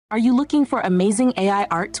Are you looking for amazing AI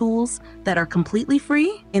art tools that are completely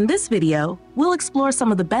free? In this video, we'll explore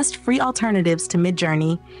some of the best free alternatives to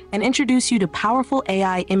Midjourney and introduce you to powerful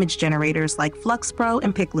AI image generators like FLUX Pro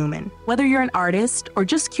and PicLumen. Whether you're an artist or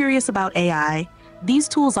just curious about AI, these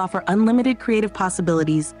tools offer unlimited creative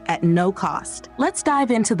possibilities at no cost. Let's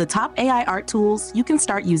dive into the top AI art tools you can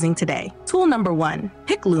start using today. Tool number 1,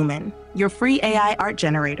 PicLumen, your free AI art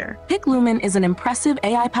generator. PicLumen is an impressive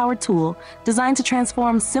AI-powered tool designed to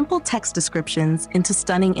transform simple text descriptions into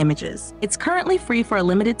stunning images. It's currently free for a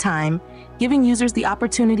limited time, giving users the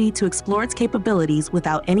opportunity to explore its capabilities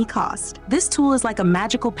without any cost. This tool is like a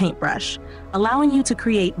magical paintbrush, allowing you to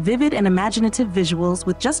create vivid and imaginative visuals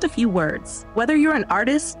with just a few words. Whether you're an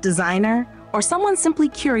artist, designer, or someone simply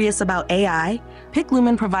curious about AI,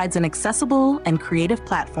 PicLumen provides an accessible and creative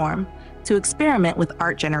platform to experiment with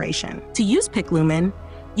art generation. To use PicLumen,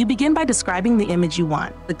 you begin by describing the image you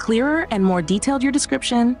want. The clearer and more detailed your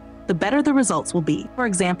description, the better the results will be. For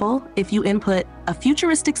example, if you input a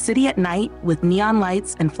futuristic city at night with neon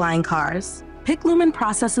lights and flying cars, PicLumen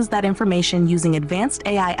processes that information using advanced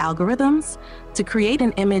AI algorithms to create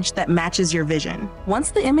an image that matches your vision.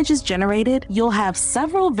 Once the image is generated, you'll have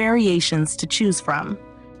several variations to choose from,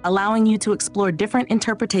 allowing you to explore different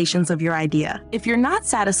interpretations of your idea. If you're not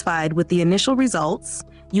satisfied with the initial results,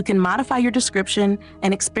 you can modify your description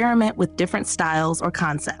and experiment with different styles or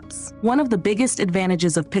concepts. One of the biggest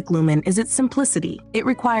advantages of PicLumen is its simplicity. It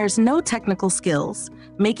requires no technical skills,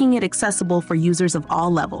 making it accessible for users of all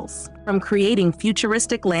levels. From creating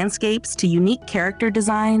futuristic landscapes to unique character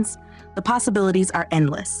designs, the possibilities are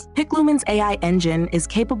endless. PicLumen's AI engine is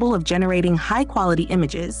capable of generating high-quality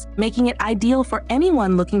images, making it ideal for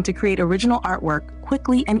anyone looking to create original artwork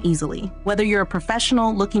quickly and easily. Whether you're a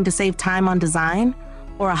professional looking to save time on design,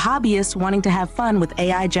 or a hobbyist wanting to have fun with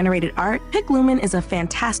AI-generated art, PicLumen is a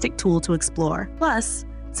fantastic tool to explore. Plus,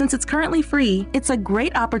 since it's currently free, it's a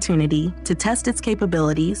great opportunity to test its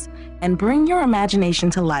capabilities and bring your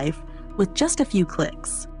imagination to life with just a few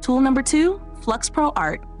clicks. Tool number 2, Fluxpro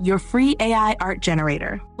Art, your free AI art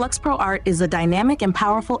generator. Fluxpro Art is a dynamic and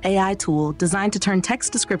powerful AI tool designed to turn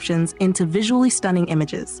text descriptions into visually stunning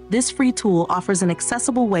images. This free tool offers an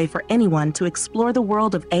accessible way for anyone to explore the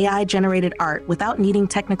world of AI-generated art without needing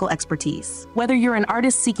technical expertise. Whether you're an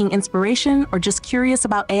artist seeking inspiration or just curious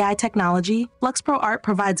about AI technology, Fluxpro Art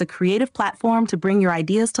provides a creative platform to bring your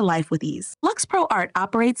ideas to life with ease. Fluxpro Art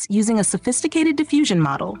operates using a sophisticated diffusion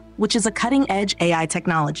model, which is a cutting-edge AI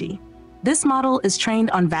technology. This model is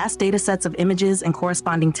trained on vast data sets of images and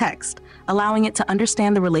corresponding text, allowing it to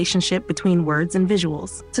understand the relationship between words and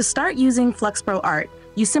visuals. To start using Fluxpro Art,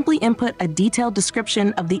 you simply input a detailed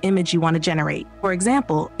description of the image you want to generate. For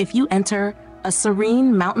example, if you enter a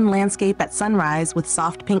serene mountain landscape at sunrise with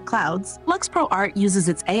soft pink clouds, Fluxpro Art uses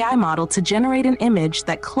its AI model to generate an image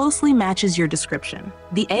that closely matches your description.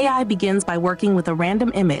 The AI begins by working with a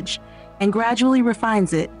random image and gradually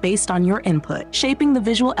refines it based on your input, shaping the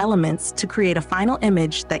visual elements to create a final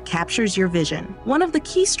image that captures your vision. One of the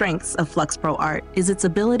key strengths of Fluxpro Art is its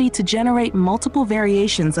ability to generate multiple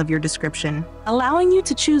variations of your description, allowing you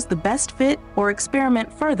to choose the best fit or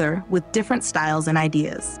experiment further with different styles and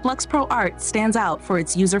ideas. Fluxpro Art stands out for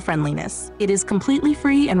its user-friendliness. It is completely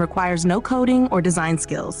free and requires no coding or design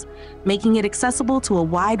skills, making it accessible to a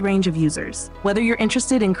wide range of users. Whether you're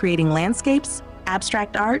interested in creating landscapes,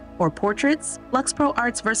 abstract art, or portraits, Fluxpro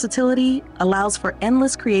Art's versatility allows for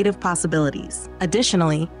endless creative possibilities.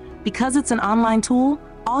 Additionally, because it's an online tool,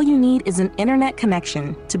 all you need is an internet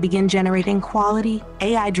connection to begin generating quality,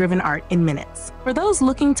 AI-driven art in minutes. For those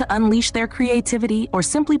looking to unleash their creativity or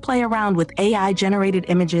simply play around with AI-generated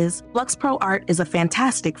images, Fluxpro Art is a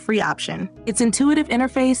fantastic free option. Its intuitive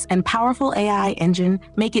interface and powerful AI engine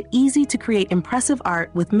make it easy to create impressive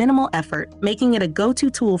art with minimal effort, making it a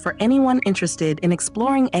go-to tool for anyone interested in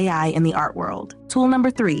exploring AI in the art world. Tool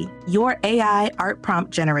number 3, your AI art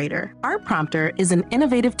prompt generator. ArtPrompter is an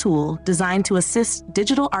innovative tool designed to assist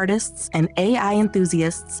digital artists and AI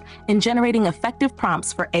enthusiasts in generating effective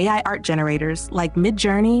prompts for AI art generators like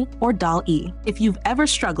Midjourney or DALL-E. If you've ever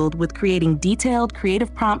struggled with creating detailed,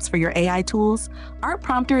 creative prompts for your AI tools,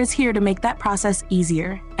 ArtPrompter is here to make that process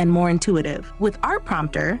easier and more intuitive. With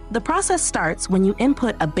ArtPrompter, the process starts when you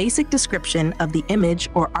input a basic description of the image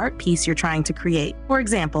or art piece you're trying to create. For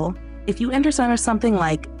example, if you enter something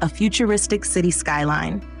like a futuristic city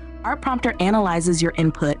skyline, ArtPrompter analyzes your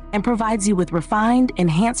input and provides you with refined,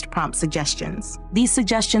 enhanced prompt suggestions. These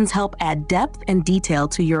suggestions help add depth and detail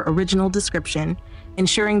to your original description,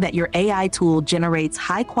 ensuring that your AI tool generates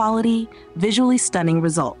high-quality, visually stunning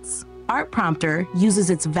results. ArtPrompter uses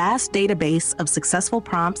its vast database of successful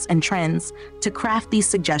prompts and trends to craft these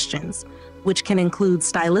suggestions, which can include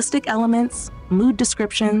stylistic elements, mood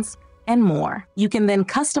descriptions, and more. You can then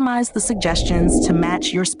customize the suggestions to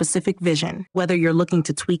match your specific vision, whether you're looking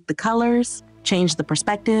to tweak the colors, change the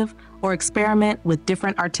perspective, or experiment with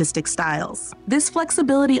different artistic styles. This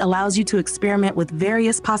flexibility allows you to experiment with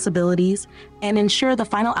various possibilities and ensure the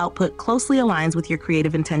final output closely aligns with your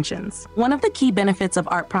creative intentions. One of the key benefits of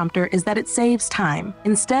ArtPrompter is that it saves time.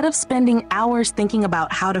 Instead of spending hours thinking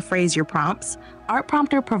about how to phrase your prompts,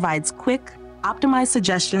 ArtPrompter provides quick, optimized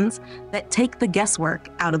suggestions that take the guesswork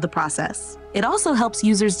out of the process. It also helps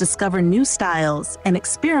users discover new styles and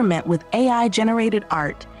experiment with AI-generated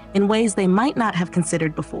art in ways they might not have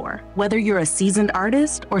considered before. Whether you're a seasoned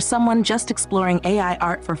artist or someone just exploring AI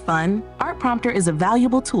art for fun, ArtPrompter is a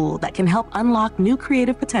valuable tool that can help unlock new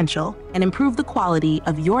creative potential and improve the quality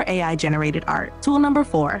of your AI-generated art. Tool number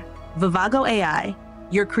 4, Vivago AI,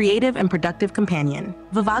 your creative and productive companion.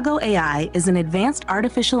 Vivago AI is an advanced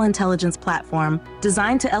artificial intelligence platform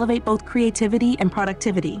designed to elevate both creativity and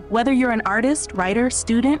productivity. Whether you're an artist, writer,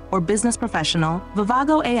 student, or business professional,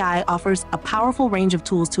 Vivago AI offers a powerful range of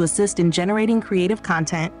tools to assist in generating creative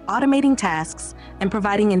content, automating tasks, and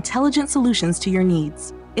providing intelligent solutions to your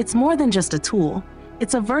needs. It's more than just a tool.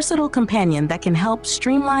 It's a versatile companion that can help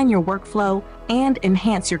streamline your workflow and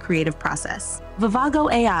enhance your creative process.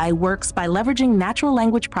 Vivago AI works by leveraging natural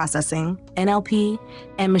language processing, NLP,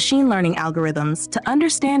 and machine learning algorithms to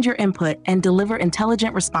understand your input and deliver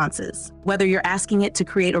intelligent responses. Whether you're asking it to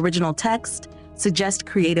create original text, suggest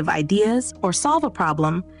creative ideas, or solve a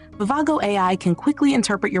problem, Vivago AI can quickly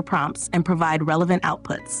interpret your prompts and provide relevant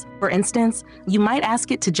outputs. For instance, you might ask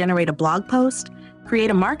it to generate a blog post,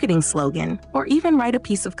 create a marketing slogan, or even write a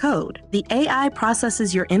piece of code. The AI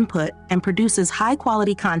processes your input and produces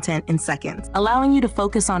high-quality content in seconds, allowing you to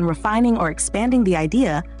focus on refining or expanding the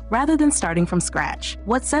idea rather than starting from scratch.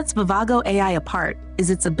 What sets Vivago AI apart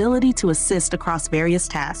is its ability to assist across various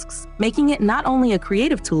tasks, making it not only a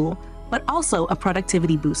creative tool, but also a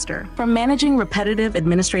productivity booster. From managing repetitive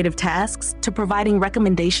administrative tasks to providing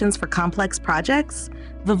recommendations for complex projects,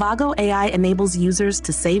 Vivago AI enables users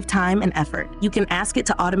to save time and effort. You can ask it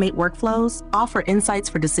to automate workflows, offer insights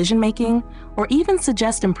for decision-making, or even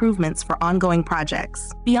suggest improvements for ongoing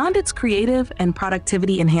projects. Beyond its creative and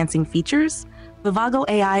productivity-enhancing features, Vivago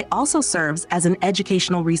AI also serves as an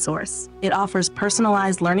educational resource. It offers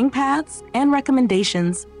personalized learning paths and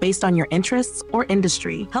recommendations based on your interests or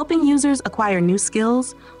industry, helping users acquire new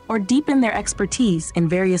skills or deepen their expertise in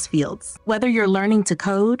various fields. Whether you're learning to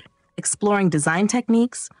code, exploring design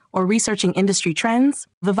techniques, or researching industry trends,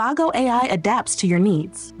 Vivago AI adapts to your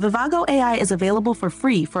needs. Vivago AI is available for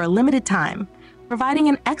free for a limited time, providing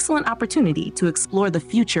an excellent opportunity to explore the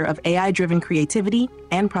future of AI-driven creativity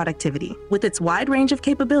and productivity. With its wide range of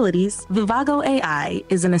capabilities, Vivago AI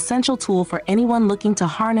is an essential tool for anyone looking to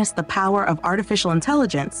harness the power of artificial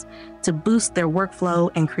intelligence to boost their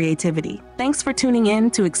workflow and creativity. Thanks for tuning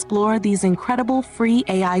in to explore these incredible free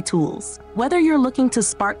AI tools. Whether you're looking to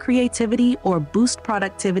spark creativity or boost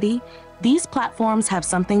productivity, these platforms have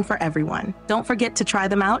something for everyone. Don't forget to try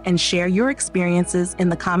them out and share your experiences in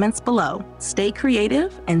the comments below. Stay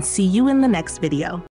creative and see you in the next video.